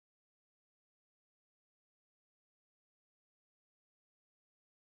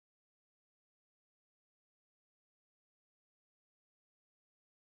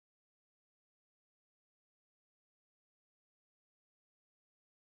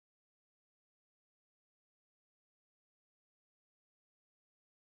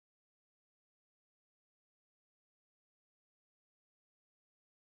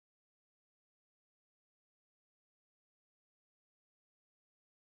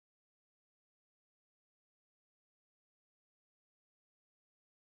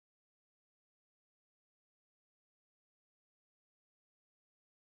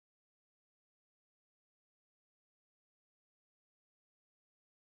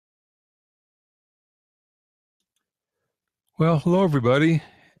Well, hello everybody,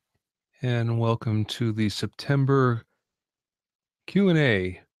 and welcome to the September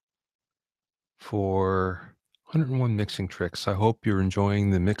Q&A for 101 Mixing Tricks. I hope you're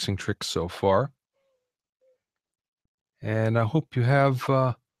enjoying the mixing tricks so far, and I hope you have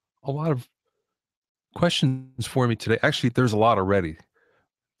a lot of questions for me today. Actually, there's a lot already.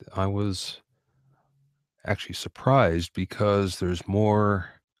 I was actually surprised because there's more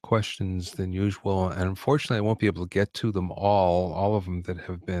questions than usual, and unfortunately, I won't be able to get to them all of them that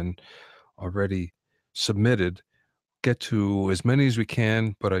have been already submitted. Get to as many as we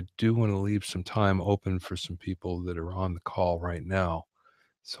can, but I do want to leave some time open for some people that are on the call right now.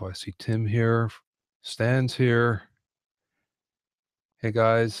 So I see Tim here, Stan's here. Hey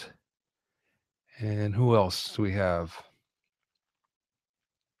guys. And who else do we have?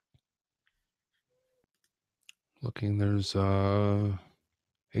 Looking, there's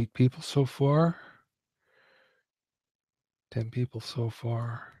 8 people so far. 10 people so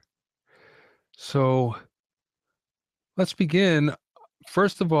far. So let's begin.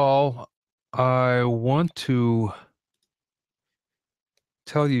 First of all, I want to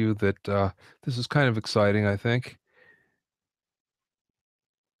tell you that this is kind of exciting, I think.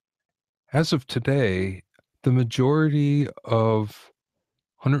 As of today, the majority of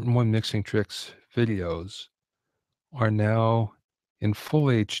 101 Mixing Tricks videos are now in full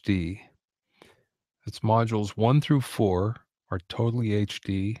HD. It's modules 1 through 4 are totally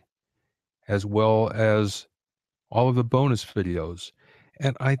HD, as well as all of the bonus videos.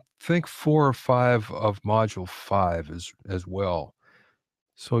 And I think 4 or 5 of module 5 as well.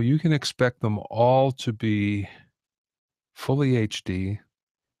 So you can expect them all to be fully HD.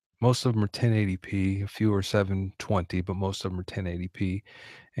 Most of them are 1080p, a few are 720, but most of them are 1080p.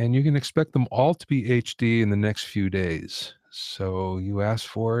 And you can expect them all to be HD in the next few days. So you asked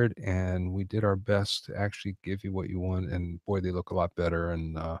for it, and we did our best to actually give you what you want. And boy, they look a lot better,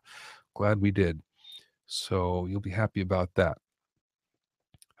 and glad we did. So you'll be happy about that.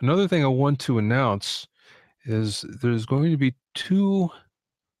 Another thing I want to announce is there's going to be 2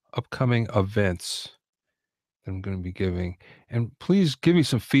 upcoming events that I'm going to be giving. And please give me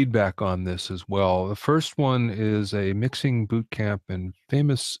some feedback on this as well. The first one is a mixing boot camp and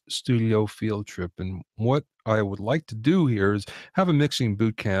famous studio field trip. And what I would like to do here is have a mixing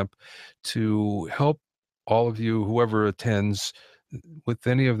boot camp to help all of you, whoever attends, with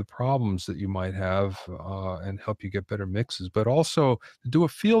any of the problems that you might have and help you get better mixes, but also do a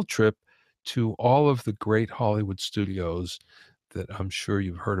field trip to all of the great Hollywood studios that I'm sure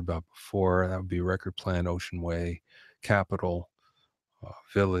you've heard about before. That would be Record Plant, Ocean Way, Capitol,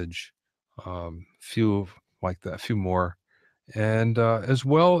 Village, few like that, a few more. And as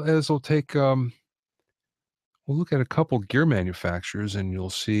well as we'll look at a couple gear manufacturers and you'll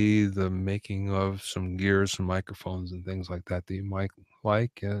see the making of some gears, some microphones and things like that that you might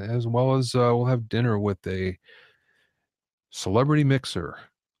like, as well as we'll have dinner with a celebrity mixer,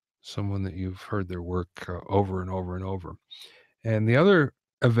 someone that you've heard their work over and over and over. And the other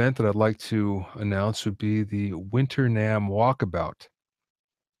event that I'd like to announce would be the Winter NAMM Walkabout.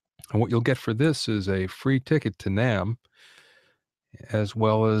 And what you'll get for this is a free ticket to NAMM, as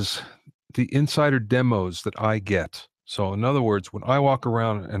well as the insider demos that I get. So in other words, when I walk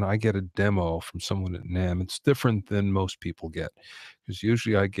around and I get a demo from someone at NAMM, it's different than most people get. Because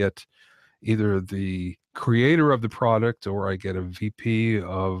usually I get either the creator of the product or I get a VP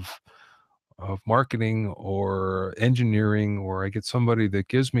of marketing or engineering, or I get somebody that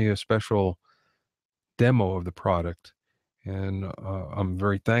gives me a special demo of the product. And I'm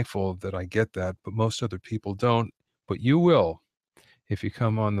very thankful that I get that, but most other people don't. But you will if you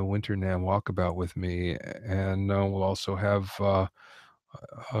come on the Winter NAMM Walkabout with me. And we'll also have a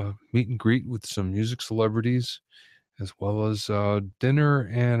meet and greet with some music celebrities, as well as dinner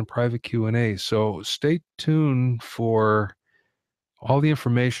and private Q&A. So stay tuned for all the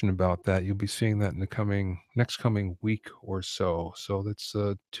information about that. You'll be seeing that in the next coming week or so. So that's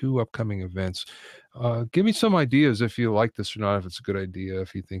 2 upcoming events. Give me some ideas if you like this or not, if it's a good idea,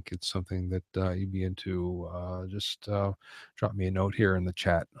 if you think it's something that you'd be into. Just drop me a note here in the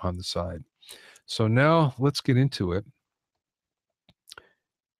chat on the side. So now let's get into it.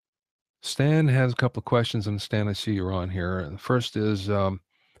 Stan has a couple of questions, and Stan, I see you're on here. The first is,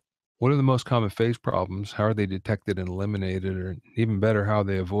 what are the most common phase problems? How are they detected and eliminated? Or even better, how are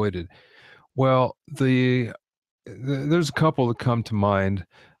they avoided? Well, there's a couple that come to mind.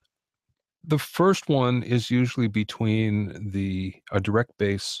 The first one is usually between a direct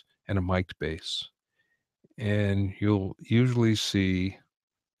bass and a mic'd bass, and you'll usually see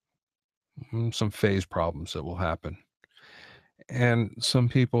some phase problems that will happen. And some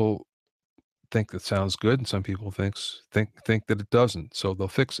people think that sounds good, and some people think that it doesn't, so they'll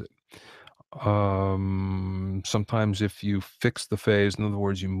fix it. Sometimes if you fix the phase, in other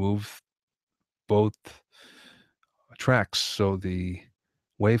words, you move both tracks so the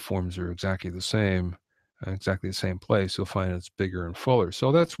waveforms are exactly the same place, you'll find it's bigger and fuller.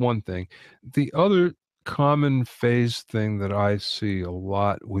 So that's one thing. The other common phase thing that I see a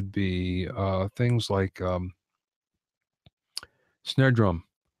lot would be things like snare drum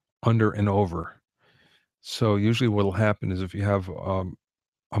under and over. So usually what'll happen is if you have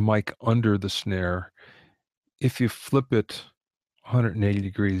a mic under the snare, if you flip it 180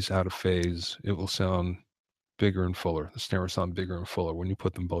 degrees out of phase, it will sound bigger and fuller. The snare will sound bigger and fuller when you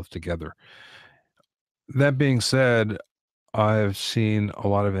put them both together. That being said, I've seen a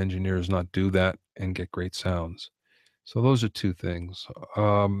lot of engineers not do that and get great sounds. So those are two things.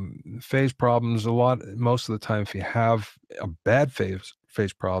 Phase problems, most of the time, if you have a bad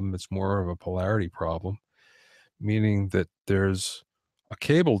phase problem, it's more of a polarity problem, meaning that there's a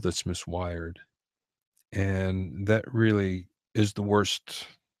cable that's miswired, and that really is the worst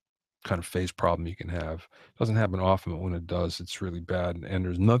kind of phase problem you can have. Doesn't happen often, but when it does, it's really bad, and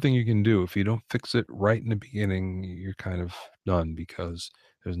there's nothing you can do. If you don't fix it right in the beginning, you're kind of done because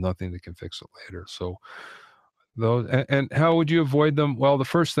there's nothing that can fix it later. So those and how would you avoid them? Well, the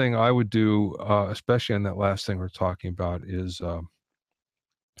first thing I would do, especially on that last thing we're talking about, is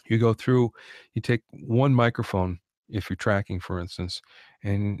you go through, you take one microphone, if you're tracking, for instance,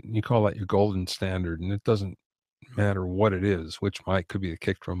 and you call that your golden standard, and it doesn't matter what it is, which mic, could be a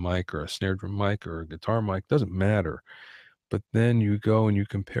kick drum mic or a snare drum mic or a guitar mic, doesn't matter. But then you go and you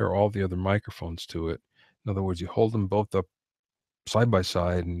compare all the other microphones to it. In other words, you hold them both up side by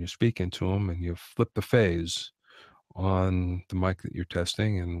side and you speak into them and you flip the phase on the mic that you're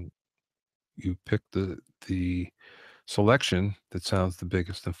testing, and you pick the selection that sounds the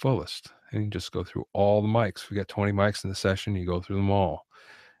biggest and fullest. And you just go through all the mics. If you got 20 mics in the session, you go through them all.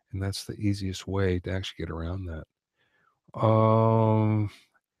 And that's the easiest way to actually get around that. Um,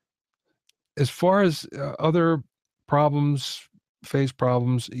 as far as other problems, phase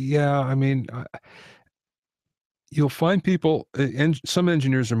problems, yeah, I mean, you'll find people, and some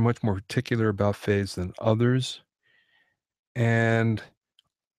engineers are much more particular about phase than others. And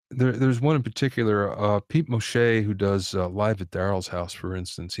there's one in particular, Pete Moshe, who does live at Daryl's house, for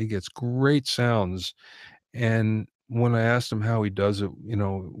instance. He gets great sounds. And when I asked him how he does it,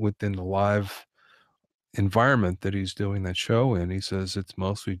 within the live environment that he's doing that show in, he says it's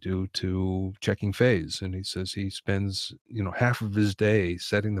mostly due to checking phase. And he says he spends, half of his day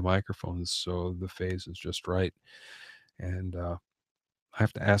setting the microphones so the phase is just right. And I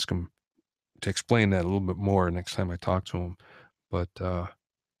have to ask him to explain that a little bit more next time I talk to him. But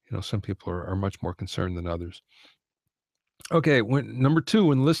some people are much more concerned than others. Okay, number two,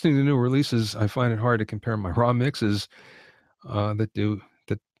 when listening to new releases, I find it hard to compare my raw mixes that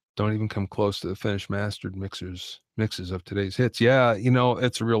don't even come close to the finished mastered mixes of today's hits. Yeah,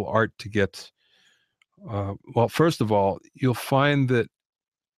 it's a real art to get. Well, first of all, you'll find that,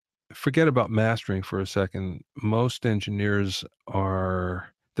 forget about mastering for a second. Most engineers that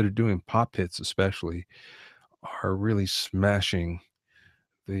are doing pop hits, especially, are really smashing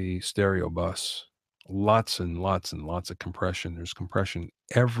the stereo bus. Lots and lots and lots of compression. There's compression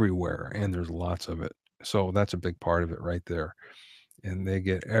everywhere, and there's lots of it. So that's a big part of it right there. And they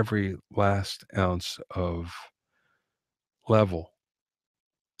get every last ounce of level.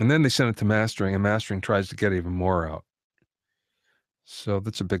 And then they send it to mastering, and mastering tries to get even more out. So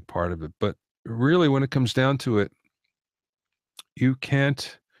that's a big part of it. But really, when it comes down to it, you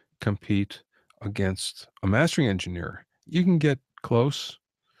can't compete against a mastering engineer. You can get close,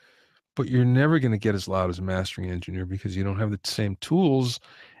 but you're never going to get as loud as a mastering engineer because you don't have the same tools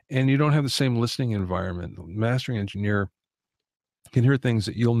and you don't have the same listening environment. The mastering engineer can hear things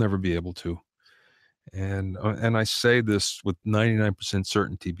that you'll never be able to. And I say this with 99%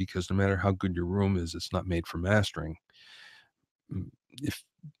 certainty because no matter how good your room is, it's not made for mastering. If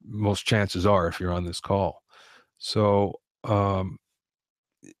most chances are, if you're on this call. So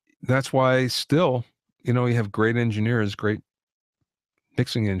that's why still, you have great engineers, great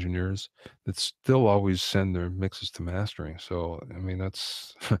mixing engineers that still always send their mixes to mastering. So I mean,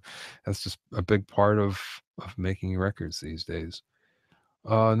 that's that's just a big part of making records these days.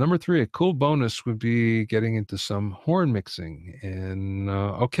 Number three, a cool bonus would be getting into some horn mixing. And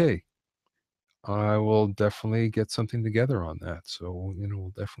okay, I will definitely get something together on that. So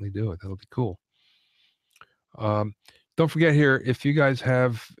we'll definitely do it. That'll be cool. Um, don't forget here, if you guys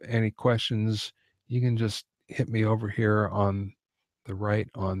have any questions, you can just hit me over here on the right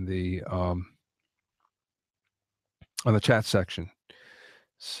on the chat section.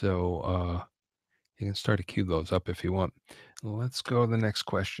 So You can start to cue those up if you want. Let's go to the next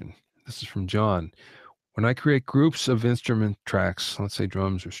question. This is from John. When I create groups of instrument tracks, let's say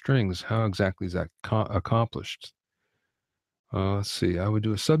drums or strings, how exactly is that accomplished? Let's see. I would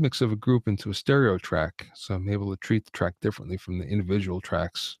do a submix of a group into a stereo track, so I'm able to treat the track differently from the individual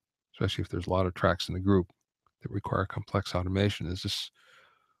tracks, especially if there's a lot of tracks in the group that require complex automation. Is this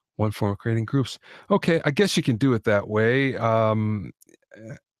one form of creating groups? Okay, I guess you can do it that way.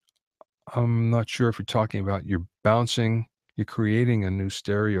 Eh, I'm not sure if you're talking about you're creating a new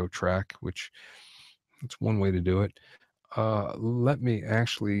stereo track, which that's one way to do it. Let me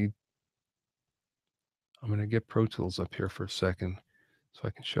actually, I'm going to get Pro Tools up here for a second so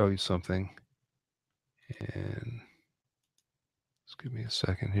I can show you something. And just give me a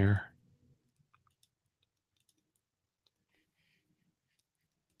second here.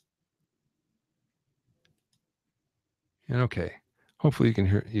 And okay, hopefully you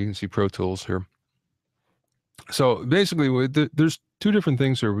can see Pro Tools here. So basically, there's two different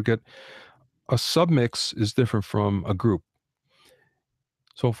things here. We get a submix is different from a group.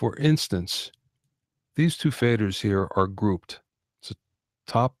 So for instance, these two faders here are grouped. It's a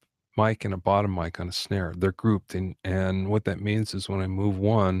top mic and a bottom mic on a snare. They're grouped, and what that means is when I move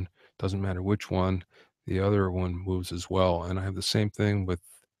one, doesn't matter which one, the other one moves as well. And I have the same thing with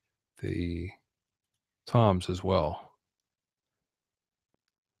the toms as well.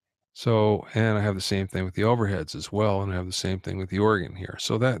 So, and I have the same thing with the overheads as well, and I have the same thing with the organ here.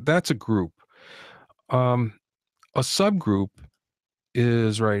 So that's a group. Um, a subgroup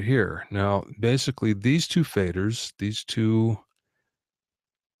is right here. Now, basically, these two faders, these two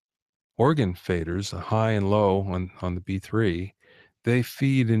organ faders, the high and low on the B3, they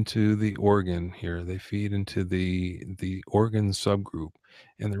feed into the organ here. They feed into the organ subgroup.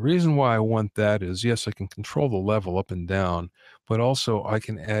 And the reason why I want that is, yes, I can control the level up and down, but also I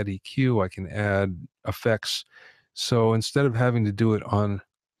can add EQ, I can add effects. So instead of having to do it on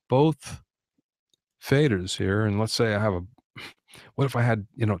both faders here, and let's say I have what if I had,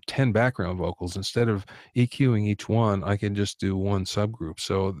 10 background vocals? Instead of EQing each one, I can just do one subgroup.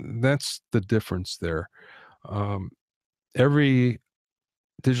 So that's the difference there. Um, every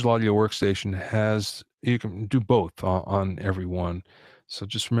digital audio workstation you can do both on every one. So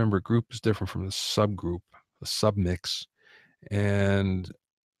just remember, group is different from the subgroup, the submix, and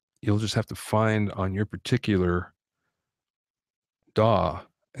you'll just have to find on your particular DAW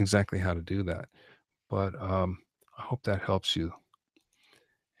exactly how to do that. But I hope that helps you.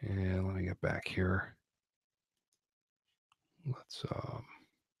 And let me get back here. Let's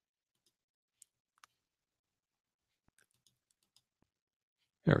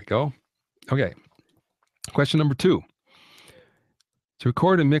there we go. Okay. Question number 2. To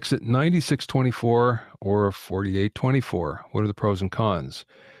record and mix at 9624 or 4824, what are the pros and cons?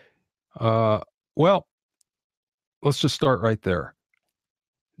 Well, let's just start right there.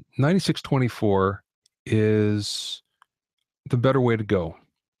 9624 is the better way to go.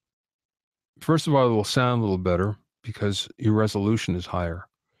 First of all, it will sound a little better because your resolution is higher.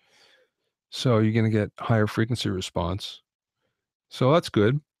 So you're going to get higher frequency response. So that's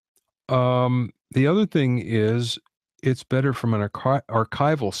good. The other thing is it's better from an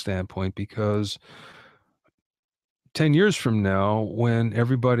archival standpoint because 10 years from now, when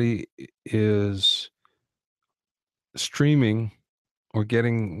everybody is streaming or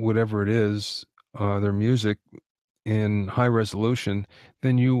getting whatever it is, their music in high resolution,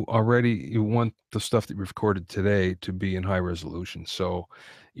 then you want the stuff that you've recorded today to be in high resolution. So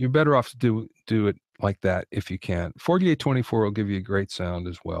you're better off to do it like that if you can. 4824 will give you a great sound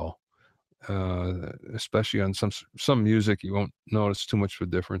as well. Especially on some music, you won't notice too much of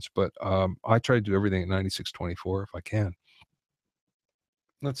a difference, but I try to do everything at 9624 if I can.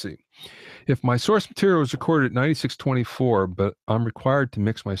 Let's see. If my source material is recorded at 9624, but I'm required to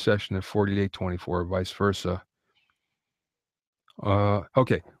mix my session at 4824, vice versa.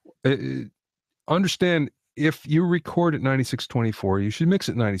 Okay. Understand, if you record at 9624, you should mix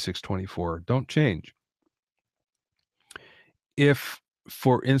at 9624. Don't change. If,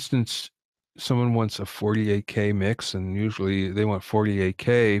 for instance, someone wants a 48K mix, and usually they want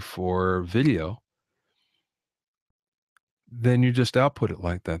 48K for video, then you just output it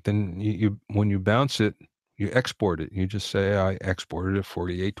like that. Then you when you bounce it, you export it. You just say, I exported at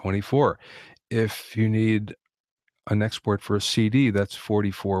 4824. If you need an export for a CD, that's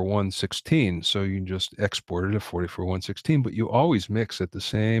 44116. So you just export it at 44116, but you always mix at the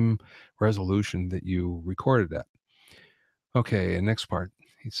same resolution that you recorded at. Okay, and next part.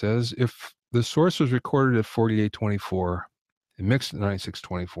 He says, if the source was recorded at 4824 and mixed at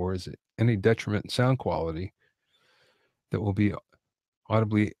 9624, is it any detriment in sound quality that will be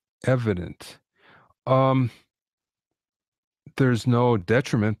audibly evident? Um, there's no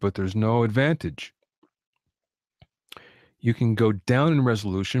detriment, but there's no advantage. You can go down in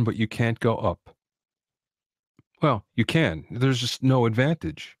resolution, but you can't go up. Well, you can. There's just no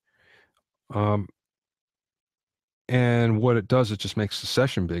advantage. Um, and what it does, it just makes the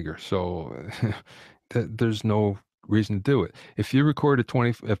session bigger. So there's no reason to do it. If you record at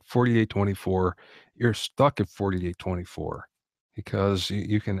 4824, you're stuck at 4824 because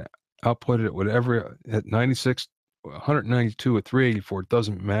you can output it at whatever at 96, 192 at 384. It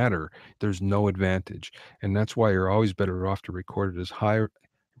doesn't matter. There's no advantage, and that's why you're always better off to record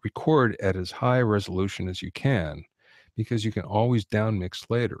at as high resolution as you can, because you can always down mix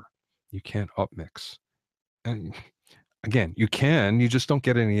later. You can't up mix. And again, you just don't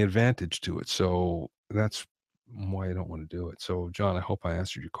get any advantage to it. So that's why I don't want to do it. So, John, I hope I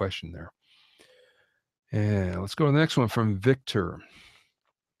answered your question there. And let's go to the next one from Victor.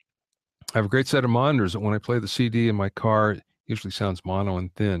 I have a great set of monitors that when I play the CD in my car, it usually sounds mono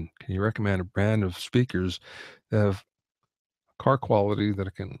and thin. Can you recommend a brand of speakers that have car quality that I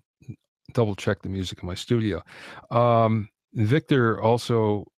can double check the music in my studio? Victor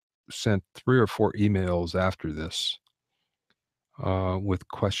also sent 3 or 4 emails after this with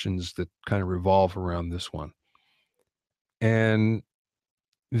questions that kind of revolve around this one. And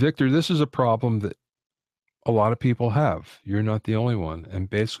Victor, this is a problem that a lot of people have. You're not the only one. And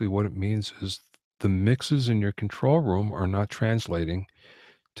basically, what it means is the mixes in your control room are not translating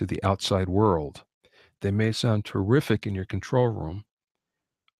to the outside world. They may sound terrific in your control room,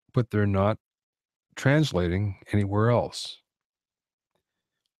 but they're not translating anywhere else.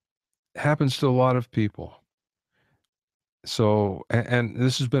 It happens to a lot of people. So, and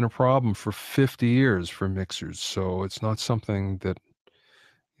this has been a problem for 50 years for mixers. So it's not something that,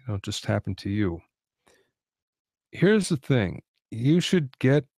 just happened to you. Here's the thing. You should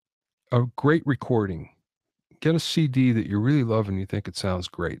get a great recording. Get a CD that you really love and you think it sounds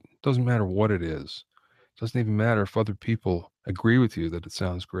great. Doesn't matter what it is. Doesn't even matter if other people agree with you that it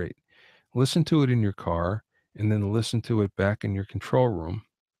sounds great. Listen to it in your car and then listen to it back in your control room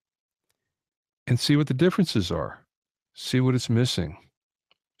and see what the differences are. See what it's missing.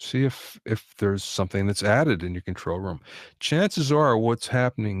 See if there's something that's added in your control room. Chances are what's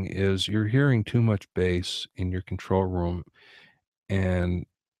happening is you're hearing too much bass in your control room and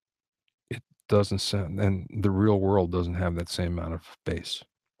it doesn't sound, and the real world doesn't have that same amount of bass.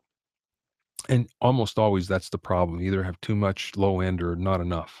 And almost always that's the problem. You either have too much low end or not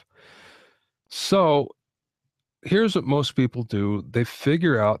enough. So here's what most people do. They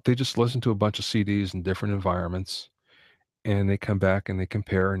just listen to a bunch of CDs in different environments and they come back and they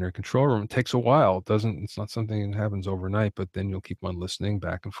compare in their control room. It takes a while. It's not something that happens overnight, but then you'll keep on listening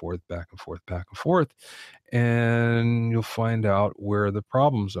back and forth, back and forth, back and forth. And you'll find out where the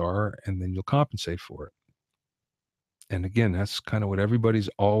problems are and then you'll compensate for it. And again, that's kind of what everybody's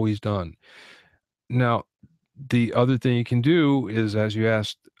always done. Now, the other thing you can do is, as you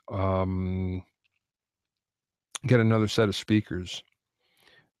asked, get another set of speakers.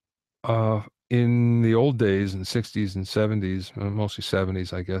 In the old days, in the 60s and 70s, mostly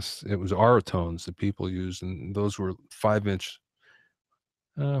 70s, I guess, it was Aratones that people used, and those were 5-inch,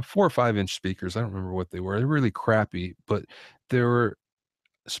 4 or 5-inch speakers. I don't remember what they were. They're really crappy, but they were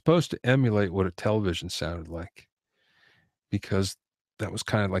supposed to emulate what a television sounded like because that was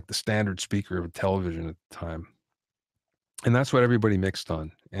kind of like the standard speaker of a television at the time. And that's what everybody mixed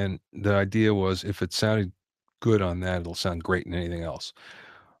on. And the idea was if it sounded good on that, it'll sound great in anything else.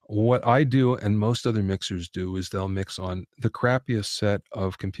 What I do and most other mixers do is they'll mix on the crappiest set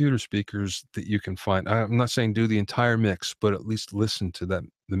of computer speakers that you can find. I'm not saying do the entire mix, but at least listen to the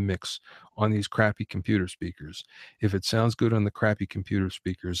mix on these crappy computer speakers. If it sounds good on the crappy computer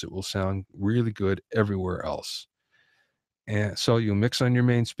speakers, it will sound really good everywhere else. And so you'll mix on your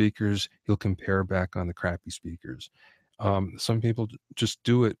main speakers, you'll compare back on the crappy speakers. Some people just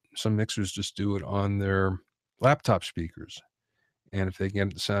do it, some mixers just do it on their laptop speakers. And if they get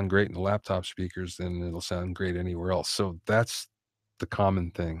it to sound great in the laptop speakers, then it'll sound great anywhere else. So that's the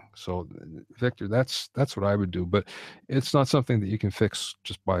common thing. So Victor, that's what I would do. But it's not something that you can fix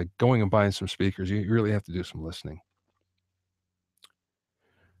just by going and buying some speakers. You really have to do some listening.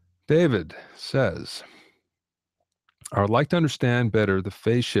 David says, I would like to understand better the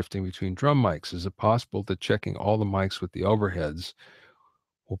phase shifting between drum mics. Is it possible that checking all the mics with the overheads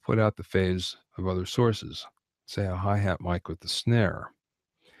will put out the phase of other sources? Say a hi-hat mic with the snare.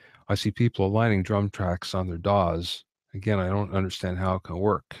 I see people aligning drum tracks on their DAWs. Again, I don't understand how it can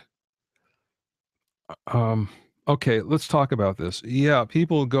work. Okay, let's talk about this. Yeah,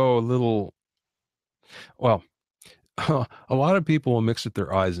 people go a little, well, a lot of people will mix with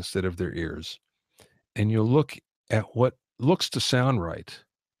their eyes instead of their ears. and you'll look at what looks to sound right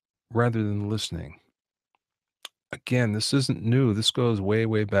rather than listening. Again, this isn't new. This goes way,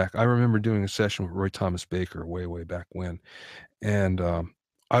 way back. I remember doing a session with Roy Thomas Baker way, way back when, and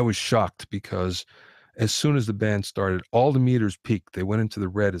I was shocked because as soon as the band started, all the meters peaked. They went into the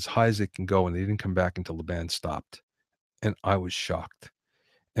red as high as they can go, and they didn't come back until the band stopped. And I was shocked.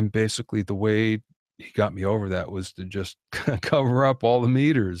 And basically, the way he got me over that was to just cover up all the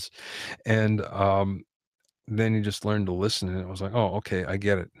meters. And then you just learned to listen, and it was like, oh, okay, I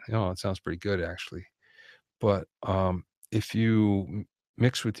get it. Oh, it sounds pretty good, actually. But if you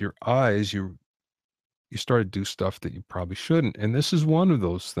mix with your eyes, you start to do stuff that you probably shouldn't. And this is one of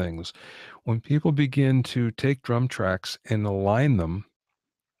those things. When people begin to take drum tracks and align them,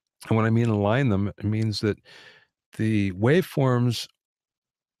 and when I mean align them, it means that the waveforms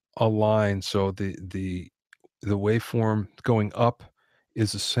align. So the waveform going up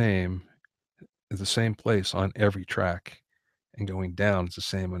is the same place on every track, and going down is the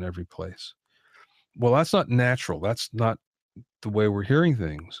same on every place. Well, that's not natural. That's not the way we're hearing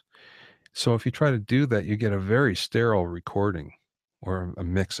things. So if you try to do that, you get a very sterile recording, or a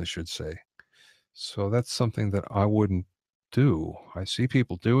mix, I should say. So that's something that I wouldn't do. I see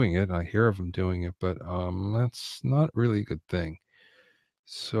people doing it, I hear of them doing it, but that's not really a good thing.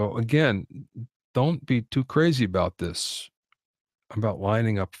 So again, don't be too crazy about this, about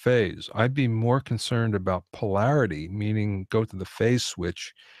lining up phase. I'd be more concerned about polarity, meaning go to the phase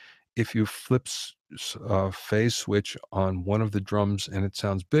switch. If you flip phase switch on one of the drums and it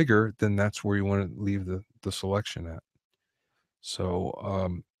sounds bigger, then that's where you want to leave the selection at.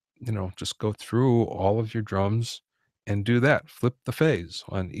 So, just go through all of your drums and do that. Flip the phase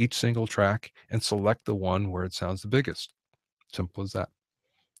on each single track and select the one where it sounds the biggest. Simple as that.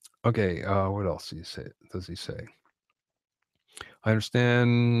 Okay, what else does he say? I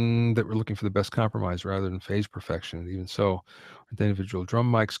understand that we're looking for the best compromise rather than phase perfection. Even so, with the individual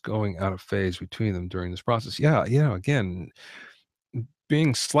drum mics going out of phase between them during this process. Yeah, again,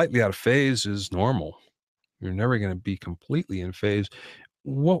 being slightly out of phase is normal. You're never going to be completely in phase.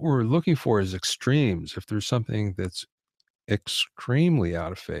 What we're looking for is extremes. If there's something that's extremely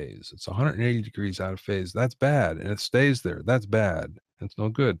out of phase, it's 180 degrees out of phase, that's bad. And it stays there. That's bad. It's no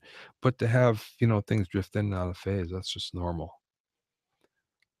good. But to have, things drift in and out of phase, that's just normal.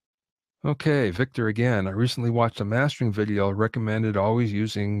 Okay, Victor again. I recently watched a mastering video recommended always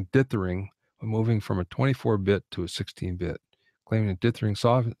using dithering when moving from a 24-bit to a 16-bit, claiming that dithering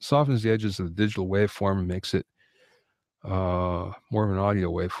softens the edges of the digital waveform and makes it more of an audio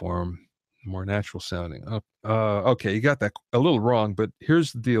waveform, more natural sounding. Okay, you got that a little wrong, but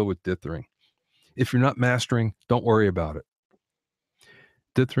here's the deal with dithering. If you're not mastering, don't worry about it.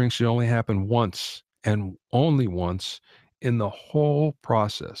 Dithering should only happen once, and only once, in the whole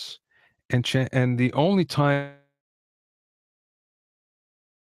process. And the only time,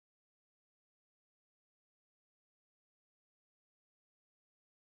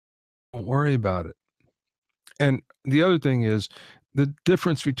 don't worry about it. And the other thing is, the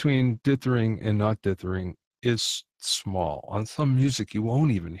difference between dithering and not dithering is small. On some music, you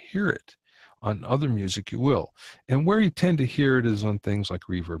won't even hear it. On other music, you will. And where you tend to hear it is on things like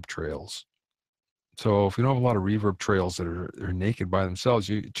reverb trails. So if you don't have a lot of reverb trails that are naked by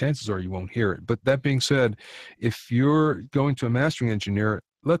themselves, chances are you won't hear it. But that being said, if you're going to a mastering engineer,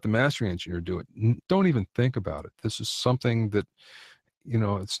 let the mastering engineer do it. Don't even think about it. This is something that,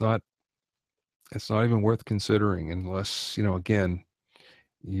 it's not even worth considering unless, again,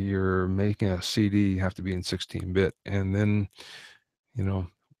 you're making a CD, you have to be in 16-bit. And then, you know,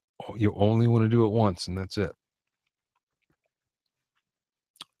 you only want to do it once, and that's it.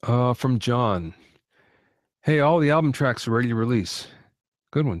 From John. Hey, all the album tracks are ready to release.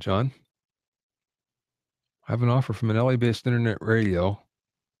 Good one, John. I have an offer from an LA-based internet radio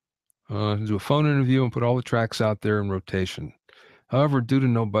to do a phone interview and put all the tracks out there in rotation. However, due to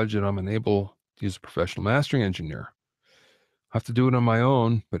no budget, I'm unable to use a professional mastering engineer. I have to do it on my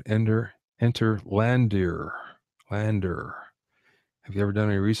own, but enter Lander. Lander. Have you ever done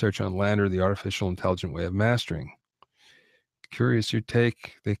any research on Lander, the artificial intelligent way of mastering? Curious your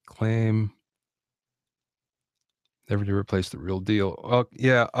take. They claim never to replace the real deal.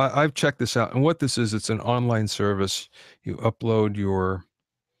 Yeah, I've checked this out. And what this is, it's an online service. You upload your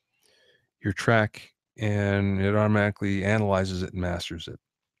track, and it automatically analyzes it and masters it.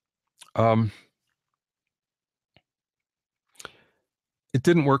 It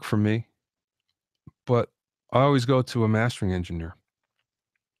didn't work for me, but I always go to a mastering engineer.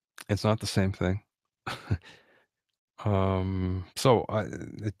 It's not the same thing. So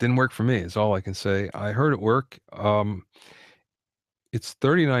it didn't work for me, is all I can say. I heard it work. It's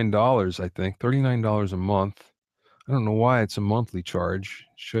 $39, I think, $39 a month. I don't know why it's a monthly charge.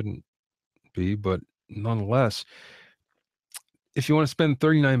 Shouldn't be, but nonetheless, if you wanna spend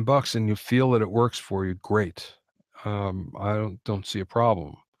 39 bucks and you feel that it works for you, great. I don't see a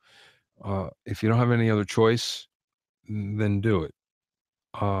problem. If you don't have any other choice, then do it.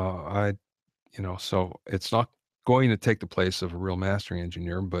 I so it's not going to take the place of a real mastering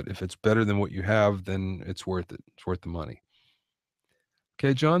engineer, but if it's better than what you have, then it's worth it. It's worth the money.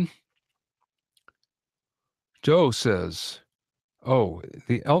 Okay, John? Joe says, "Oh,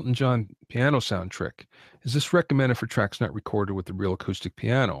 the Elton John piano sound trick. Is this recommended for tracks not recorded with the real acoustic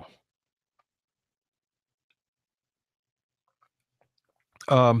piano?"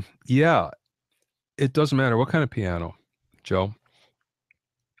 Yeah, it doesn't matter what kind of piano, Joe.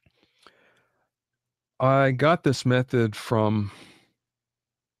 I got this method from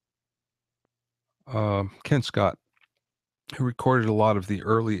Ken Scott, who recorded a lot of the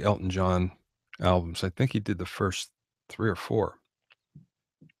early Elton John albums. I think he did the first 3 or 4.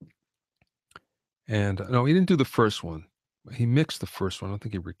 And no, he didn't do the first one. He mixed the first one. I don't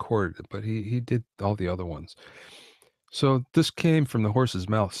think he recorded it, but he did all the other ones. So this came from the horse's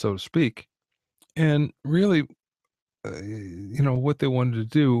mouth, so to speak. And really, what they wanted to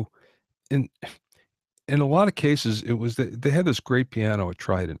do in in a lot of cases, it was that they had this great piano at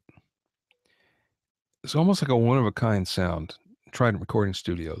Trident. It's almost like a one of a kind sound, Trident Recording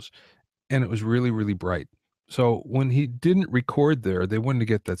Studios, and it was really, really bright. So when he didn't record there, they wanted to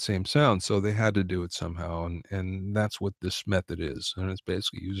get that same sound, so they had to do it somehow, and that's what this method is. And it's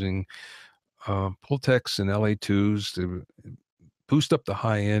basically using Pultecs and LA2s to boost up the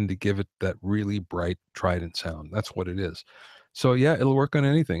high end to give it that really bright Trident sound. That's what it is. So yeah, it'll work on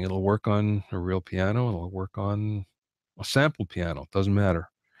anything. It'll work on a real piano. It'll work on a sampled piano. Doesn't matter.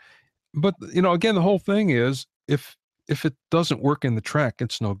 But again, the whole thing is if it doesn't work in the track,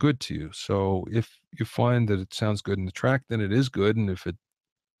 it's no good to you. So if you find that it sounds good in the track, then it is good. And if it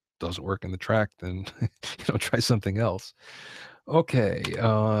doesn't work in the track, then try something else. Okay,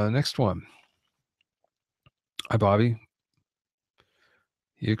 next one. Hi, Bobby.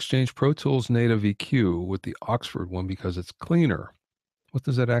 You exchange Pro Tools native EQ with the Oxford one because it's cleaner. What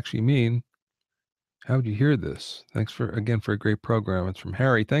does that actually mean? How would you hear this? Thanks for a great program. It's from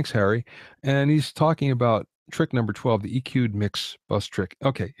Harry. Thanks, Harry. And he's talking about trick number 12, the EQ'd mix bus trick.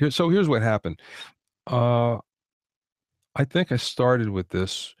 Okay, here's what happened. Uh, I think I started with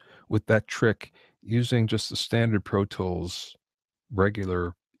that trick using just the standard Pro Tools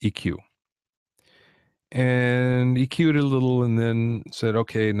regular EQ. And EQ'd it a little and then said,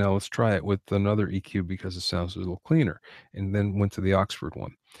 okay, now let's try it with another EQ because it sounds a little cleaner. And then went to the Oxford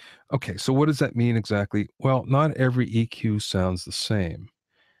one. Okay, so what does that mean exactly? Well, not every EQ sounds the same.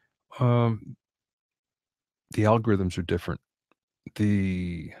 Um, the algorithms are different.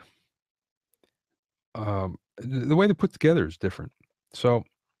 The the way they're put together is different. So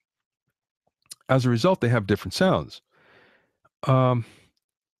as a result, they have different sounds. Um,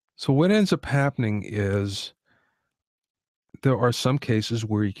 so what ends up happening is there are some cases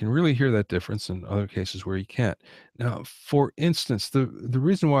where you can really hear that difference and other cases where you can't. Now, for instance, the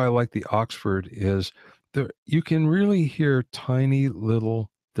reason why I like the Oxford is there you can really hear tiny little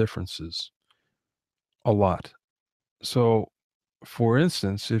differences a lot. So, for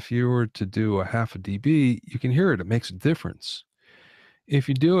instance, if you were to do a half a dB, you can hear it. It makes a difference. If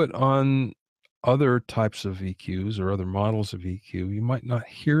you do it on other types of EQs or other models of EQ, you might not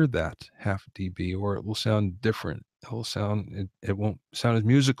hear that half dB, or it will sound different. It won't sound as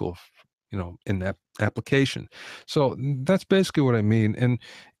musical, in that application. So that's basically what I mean. And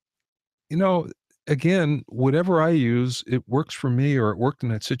you know, again, whatever I use, it works for me or it worked in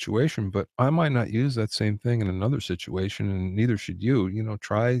that situation, but I might not use that same thing in another situation, and neither should you.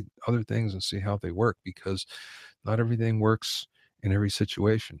 Try other things and see how they work because not everything works in every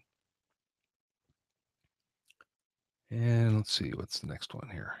situation. And let's see, what's the next one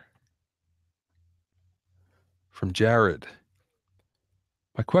here? From Jared.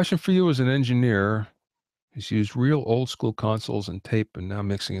 My question for you as an engineer is used real old school consoles and tape and now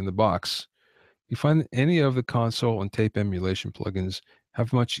mixing in the box. You find that any of the console and tape emulation plugins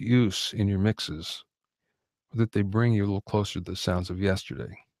have much use in your mixes, or that they bring you a little closer to the sounds of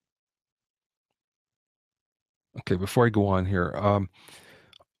yesterday? Okay, before I go on here,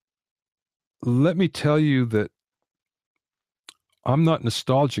 let me tell you that I'm not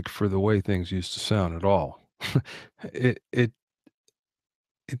nostalgic for the way things used to sound at all. It it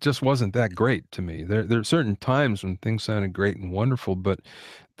it just wasn't that great to me. There are certain times when things sounded great and wonderful, but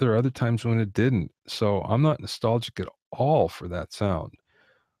there are other times when it didn't. So I'm not nostalgic at all for that sound,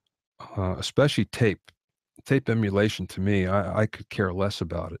 especially tape. tape emulation to me, I could care less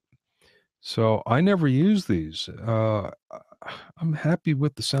about it. So I never use these. I'm happy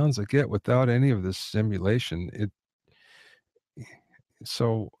with the sounds I get without any of this emulation.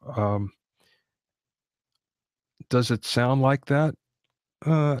 So, does it sound like that?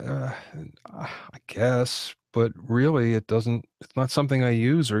 Uh, I guess, but really it doesn't it's not something I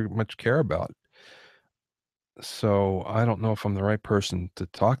use or much care about. So, I don't know if I'm the right person to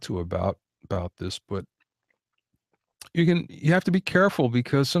talk to about this, but you have to be careful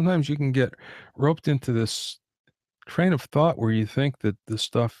because sometimes you can get roped into this train of thought where you think that this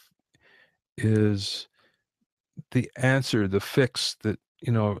stuff is the answer, the fix that,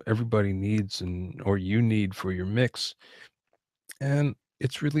 everybody needs and or you need for your mix. And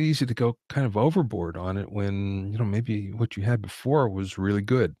it's really easy to go kind of overboard on it when, maybe what you had before was really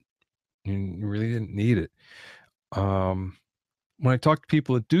good. And you really didn't need it. Um, when I talk to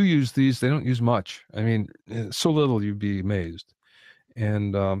people that do use these, they don't use much. I mean, so little you'd be amazed.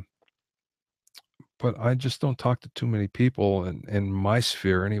 And but I just don't talk to too many people in my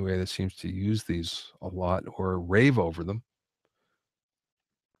sphere anyway that seems to use these a lot or rave over them.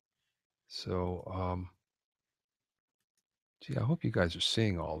 So, gee, I hope you guys are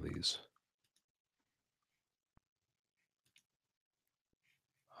seeing all these.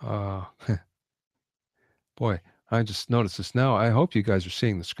 Uh, boy, I just noticed this now. I hope you guys are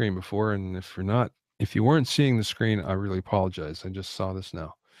seeing the screen before, and if you weren't seeing the screen, I really apologize. I just saw this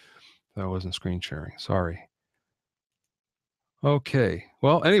now. That wasn't screen sharing. Sorry. Okay.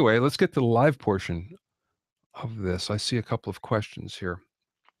 Well, anyway, let's get to the live portion of this. I see a couple of questions here.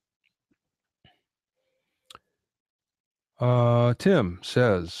 Tim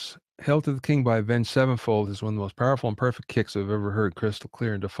says, "Hail to the King by Avenged Sevenfold is one of the most powerful and perfect kicks I've ever heard. Crystal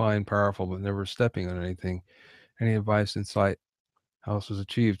clear and defined, powerful, but never stepping on anything. Any advice, insight, how this was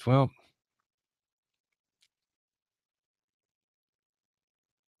achieved?" Well,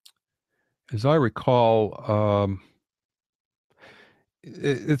 as I recall,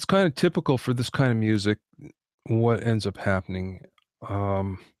 it's kind of typical for this kind of music. What ends up happening?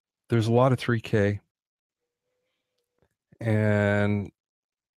 Um, there's a lot of 3K, and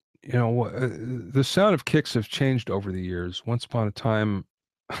the sound of kicks have changed over the years. Once upon a time,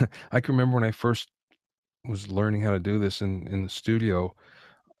 I can remember when I first was learning how to do this in the studio.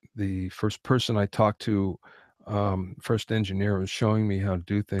 The first person I talked to, first engineer, was showing me how to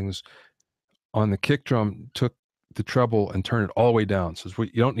do things on the kick drum. Took the treble and turned it all the way down. Says, "Well,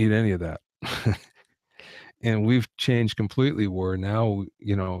 you don't need any of that." And we've changed completely where now,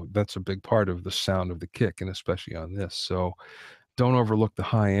 that's a big part of the sound of the kick, and especially on this. So don't overlook the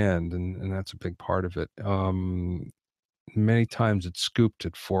high end, and that's a big part of it. Many times it's scooped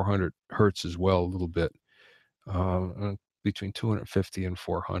at 400 hertz as well, a little bit, between 250 and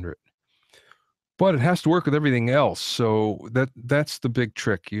 400. But it has to work with everything else. So that's the big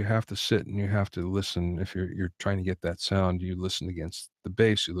trick. You have to sit and you have to listen. If you're trying to get that sound, you listen against the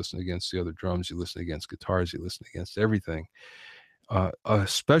bass, you listen against the other drums, you listen against guitars, you listen against everything.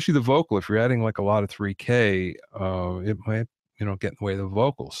 Especially the vocal. If you're adding like a lot of 3K, it might, get in the way of the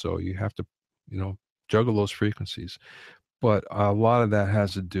vocal. So you have to, you know, juggle those frequencies. But a lot of that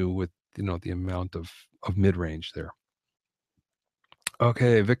has to do with, the amount of mid range there.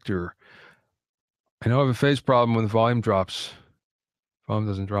 Okay, Victor. I know I have a phase problem when the volume drops. Volume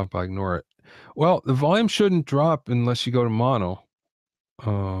doesn't drop, I ignore it. Well, the volume shouldn't drop unless you go to mono.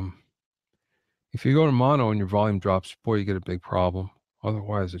 Um, if you go to mono and your volume drops, boy, you get a big problem.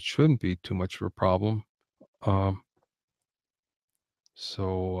 Otherwise, it shouldn't be too much of a problem. Um,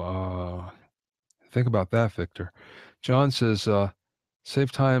 so think about that, Victor. John says,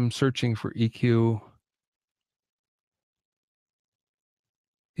 save time searching for EQs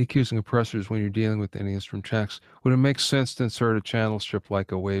and compressors when you're dealing with any instrument tracks. Would it make sense to insert a channel strip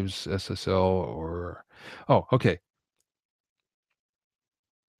like a Waves SSL or? Oh, okay.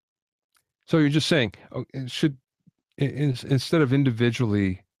 So you're just saying, it should instead of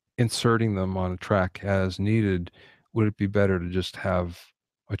individually inserting them on a track as needed, would it be better to just have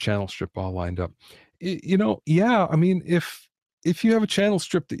a channel strip all lined up? Yeah. I mean, if you have a channel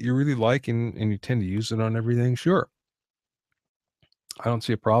strip that you really like and you tend to use it on everything, sure. I don't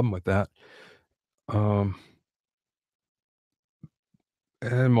see a problem with that. Um,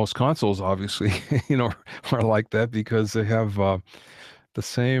 and most consoles, obviously, are like that because they have the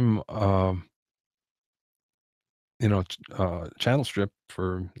same, channel strip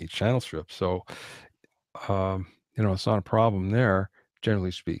for each channel strip. So, it's not a problem there,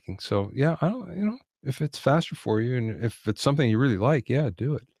 generally speaking. So, yeah, I don't, if it's faster for you and if it's something you really like, yeah,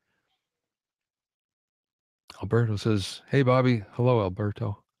 do it. Alberto says, "Hey, Bobby." Hello,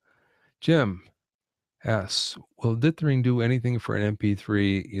 Alberto. Jim, asks, will dithering do anything for an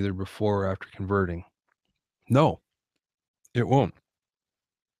MP3 either before or after converting? No, it won't.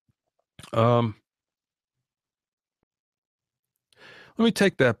 Um, Let me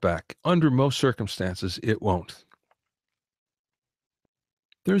take that back. Under most circumstances, it won't.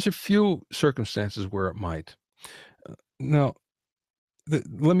 There's a few circumstances where it might. Now,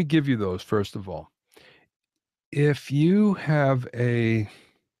 let me give you those first of all. If you have a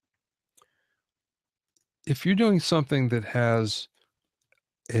if you're doing something that has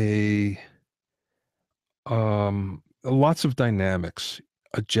a lots of dynamics,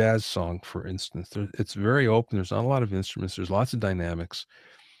 a jazz song, for instance, it's very open. There's not a lot of instruments. There's lots of dynamics.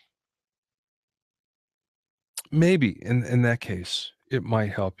 Maybe in that case, it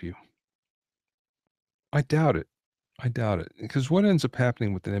might help you. I doubt it. I doubt it because what ends up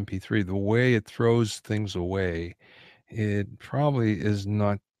happening with an MP3, the way it throws things away, it probably is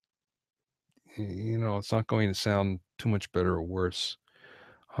not. It's not going to sound too much better or worse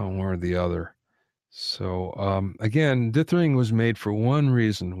on one or the other. So, again, dithering was made for one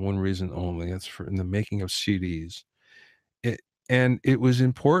reason only. It's for in the making of CDs. It and it was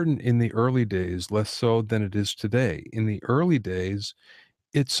important in the early days, less so than it is today. In the early days,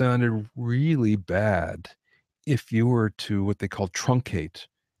 it sounded really bad if you were to what they call truncate,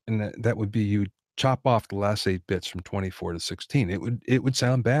 and that would be you chop off the last 8 bits from 24 to 16. It would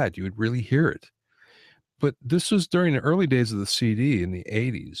sound bad. You would really hear it. But this was during the early days of the CD in the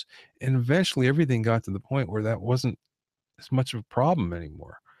 '80s, and eventually everything got to the point where that wasn't as much of a problem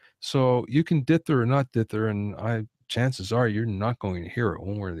anymore. So you can dither or not dither, and I chances are you're not going to hear it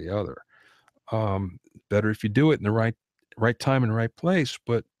one way or the other. Better if you do it in the right time and right place.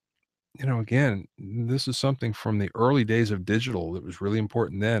 But again, this is something from the early days of digital that was really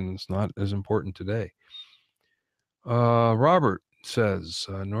important then. And it's not as important today. Robert says,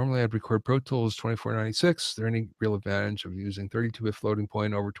 normally I'd record Pro Tools 2496. Is there any real advantage of using 32-bit floating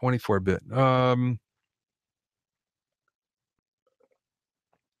point over 24-bit?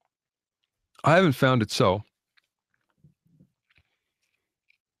 I haven't found it so.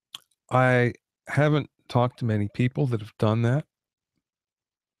 I haven't talked to many people that have done that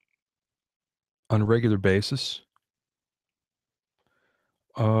on a regular basis.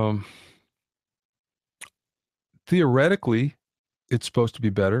 Um, Theoretically, it's supposed to be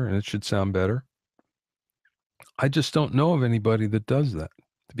better and it should sound better. I just don't know of anybody that does that,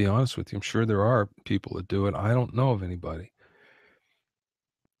 to be honest with you. I'm sure there are people that do it. I don't know of anybody.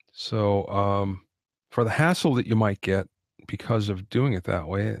 So, for the hassle that you might get because of doing it that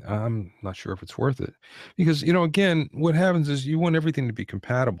way, I'm not sure if it's worth it. Because, again, what happens is you want everything to be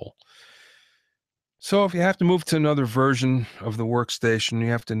compatible. So if you have to move to another version of the workstation,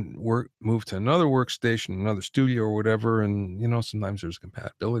 you have to move to another workstation, another studio or whatever, and sometimes there's a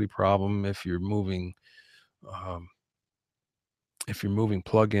compatibility problem um, if you're moving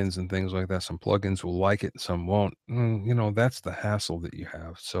plugins and things like that. Some plugins will like it, and some won't. That's the hassle that you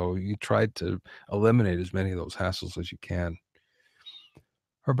have. So you try to eliminate as many of those hassles as you can.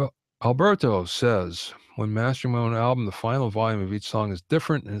 Alberto says, when mastering my own album, the final volume of each song is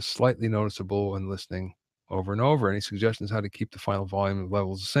different and is slightly noticeable when listening over and over. Any suggestions how to keep the final volume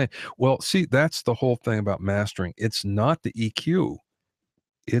levels the same? Well, see, that's the whole thing about mastering. It's not the EQ.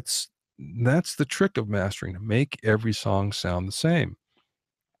 It's That's the trick of mastering, to make every song sound the same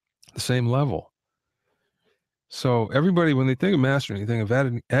level. So everybody, when they think of mastering, they think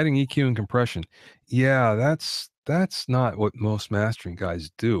of adding EQ and compression. Yeah, that's not what most mastering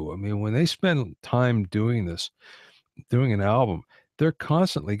guys do. I mean, when they spend time doing this, doing an album, they're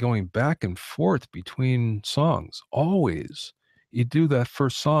constantly going back and forth between songs. Always, you do that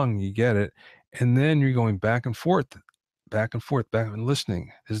first song, you get it, and then you're going back and forth, back and forth, back and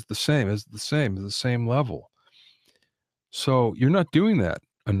listening. Is it the same? Is it the same? Is it the same level? So you're not doing that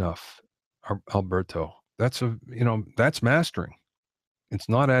enough, Alberto. That's mastering. It's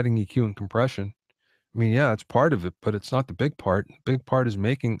not adding EQ and compression. I mean, yeah, it's part of it, but it's not the big part. The big part is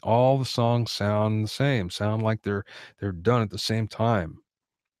making all the songs sound the same, sound like they're done at the same time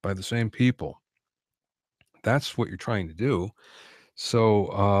by the same people. That's what you're trying to do.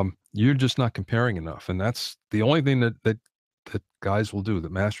 So, you're just not comparing enough, and that's the only thing that guys will do,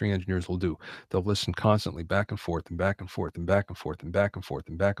 that mastering engineers will do. They'll listen constantly back and forth and back and forth and back and forth and back and forth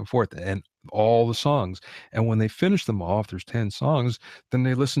and back and forth and all the songs. And when they finish them all, if there's 10 songs, then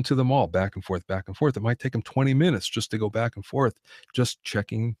they listen to them all back and forth, back and forth. It might take them 20 minutes just to go back and forth, just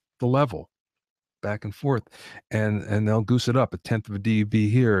checking the level back and forth, and they'll goose it up a tenth of a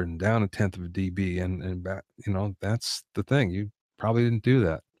dB here and down a tenth of a dB, and back. That's the thing. You probably didn't do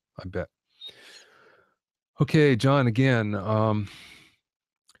that, I bet. Okay, John, again,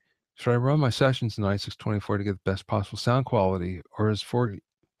 Should I run my sessions in 9624 to get the best possible sound quality, or is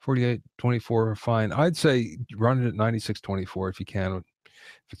 4824 fine? I'd say run it at 9624 if you can. If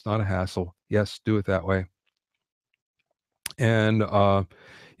it's not a hassle, yes, do it that way. And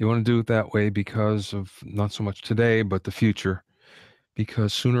you want to do it that way because of not so much today, but the future.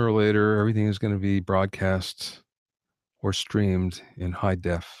 Because sooner or later, everything is going to be broadcast or streamed in high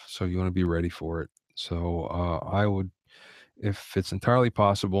def. So you want to be ready for it. So I would, if it's entirely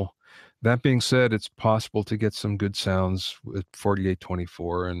possible. That being said, it's possible to get some good sounds with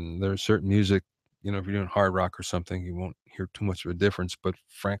 4824. And there's certain music, if you're doing hard rock or something, you won't hear too much of a difference. But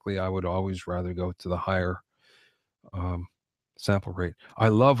frankly, I would always rather go to the higher um, sample rate. I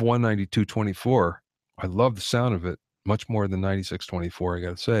love 192.24. I love the sound of it much more than 96.24, I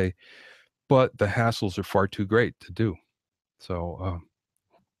got to say. But the hassles are far too great to do. So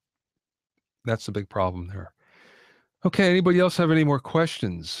that's the big problem there. Okay, anybody else have any more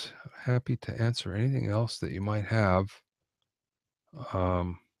questions? Happy to answer anything else that you might have.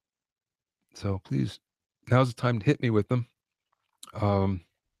 Um, so please, now's the time to hit me with them. I'm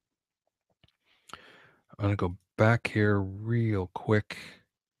going to go back here real quick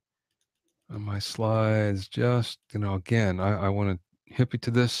on my slides. Just, again, I want to hip you to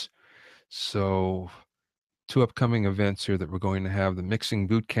this. So 2 upcoming events here that we're going to have: the Mixing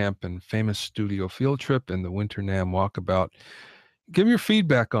Boot Camp and Famous Studio Field Trip, and the Winter NAMM Walkabout. Give me your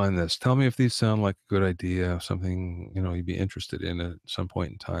feedback on this. Tell me if these sound like a good idea, something, you'd be interested in at some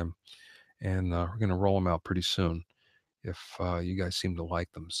point in time. And we're going to roll them out pretty soon if you guys seem to like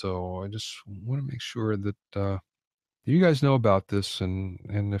them. So I just want to make sure that you guys know about this, and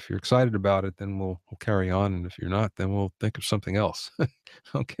if you're excited about it, then we'll carry on. And if you're not, then we'll think of something else.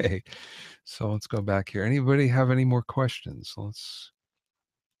 Okay. So let's go back here. Anybody have any more questions? Let's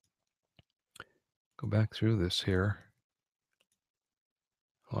go back through this here.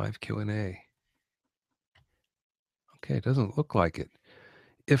 Live Q&A. Okay, it doesn't look like it.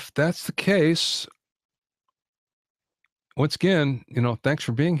 If that's the case, once again, thanks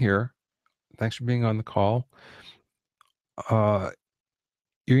for being here. Thanks for being on the call. You're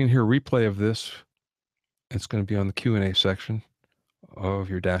going to hear a replay of this. It's going to be on the Q&A section of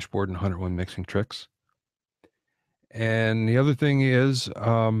your dashboard in 101 Mixing Tricks. And the other thing is,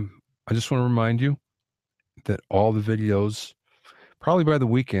 I just want to remind you that all the videos, probably by the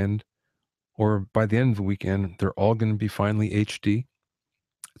weekend or by the end of the weekend, they're all going to be finally HD.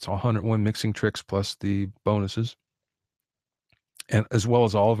 It's all 101 Mixing Tricks plus the bonuses, and as well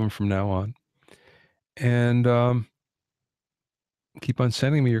as all of them from now on. And keep on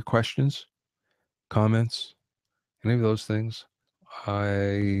sending me your questions, comments, any of those things.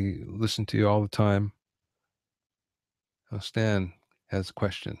 I listen to you all the time. Stan has a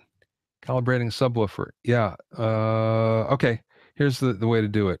question. Calibrating a subwoofer. Yeah. Okay. Here's the way to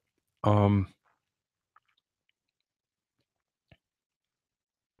do it.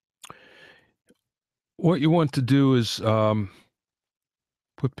 What you want to do is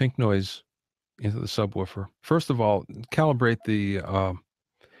put pink noise into the subwoofer. First of all, calibrate the.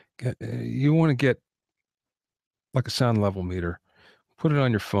 You want to get like a sound level meter. Put it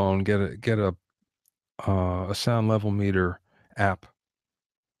on your phone. Get a sound level meter app,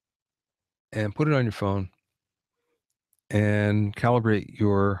 and put it on your phone, and calibrate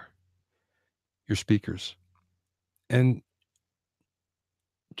your speakers, and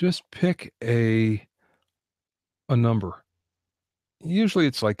just pick a number. Usually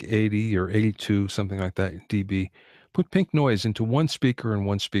it's like 80 or 82, something like that, dB. Put pink noise into one speaker and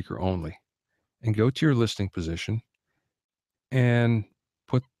one speaker only, and go to your listening position and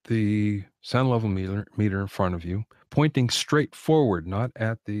put the sound level meter in front of you, pointing straight forward, not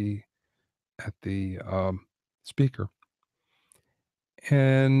at the speaker.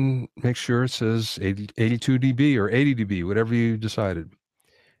 And make sure it says 82 dB or 80 dB, whatever you decided.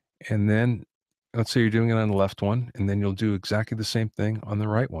 And then let's say you're doing it on the left one, and then you'll do exactly the same thing on the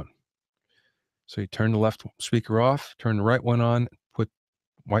right one. So you turn the left speaker off, turn the right one on, put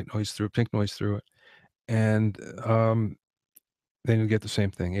white noise through it, pink noise through it, and then you'll get the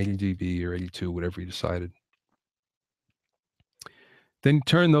same thing, 80 dB or 82, whatever you decided. Then you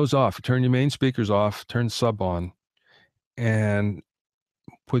turn those off. Turn your main speakers off, turn sub on, and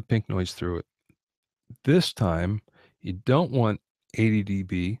put pink noise through it. This time, you don't want 80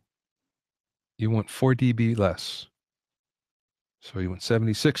 dB. You want 4 dB less. So you want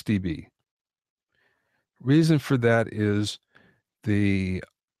 76 dB. Reason for that is the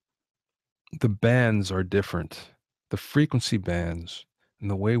bands are different. The frequency bands and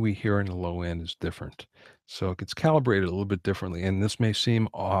the way we hear in the low end is different. So it gets calibrated a little bit differently, and this may seem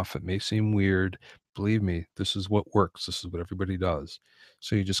off, it may seem weird. Believe me, this is what works. This is what everybody does.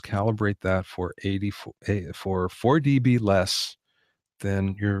 So you just calibrate that for 4 dB less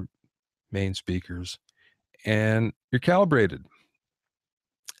than your main speakers, and you're calibrated.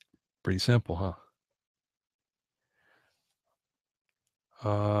 Pretty simple,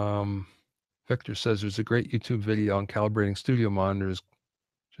 huh? Victor says there's a great YouTube video on calibrating studio monitors.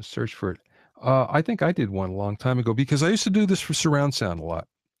 Just search for it. I think I did one a long time ago because I used to do this for surround sound a lot.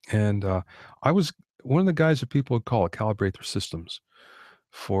 And I was one of the guys that people would call calibrate their systems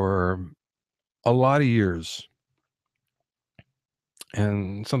for a lot of years.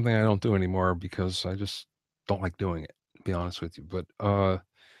 And something I don't do anymore because I just don't like doing it, to be honest with you. But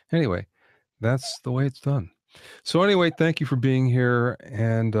anyway, that's the way it's done. So anyway, thank you for being here.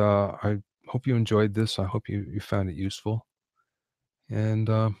 And I hope you enjoyed this. I hope you found it useful. And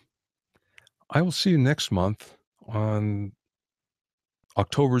I will see you next month on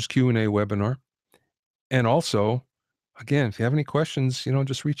October's Q&A webinar. And also, again, if you have any questions,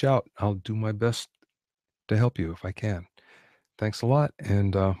 just reach out. I'll do my best to help you if I can. Thanks a lot,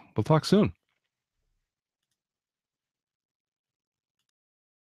 and we'll talk soon.